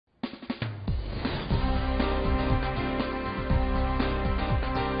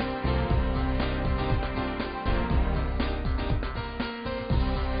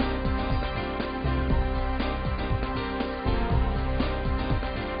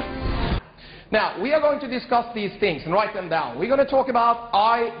Now, we are going to discuss these things and write them down. We're going to talk about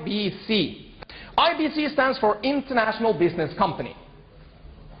IBC. IBC stands for International Business Company.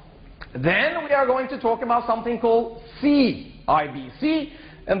 Then we are going to talk about something called CIBC,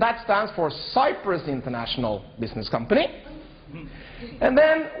 and that stands for Cyprus International Business Company. And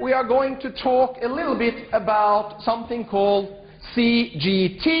then we are going to talk a little bit about something called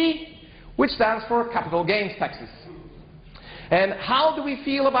CGT, which stands for Capital Gains Taxes. And how do we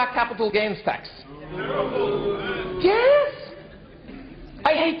feel about capital gains tax? Yes!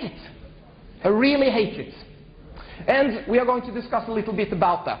 I hate it. I really hate it. And we are going to discuss a little bit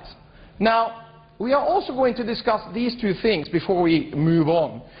about that. Now, we are also going to discuss these two things before we move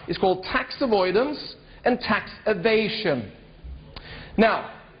on. It's called tax avoidance and tax evasion. Now,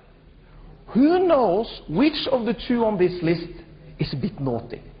 who knows which of the two on this list is a bit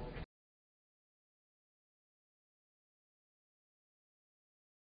naughty?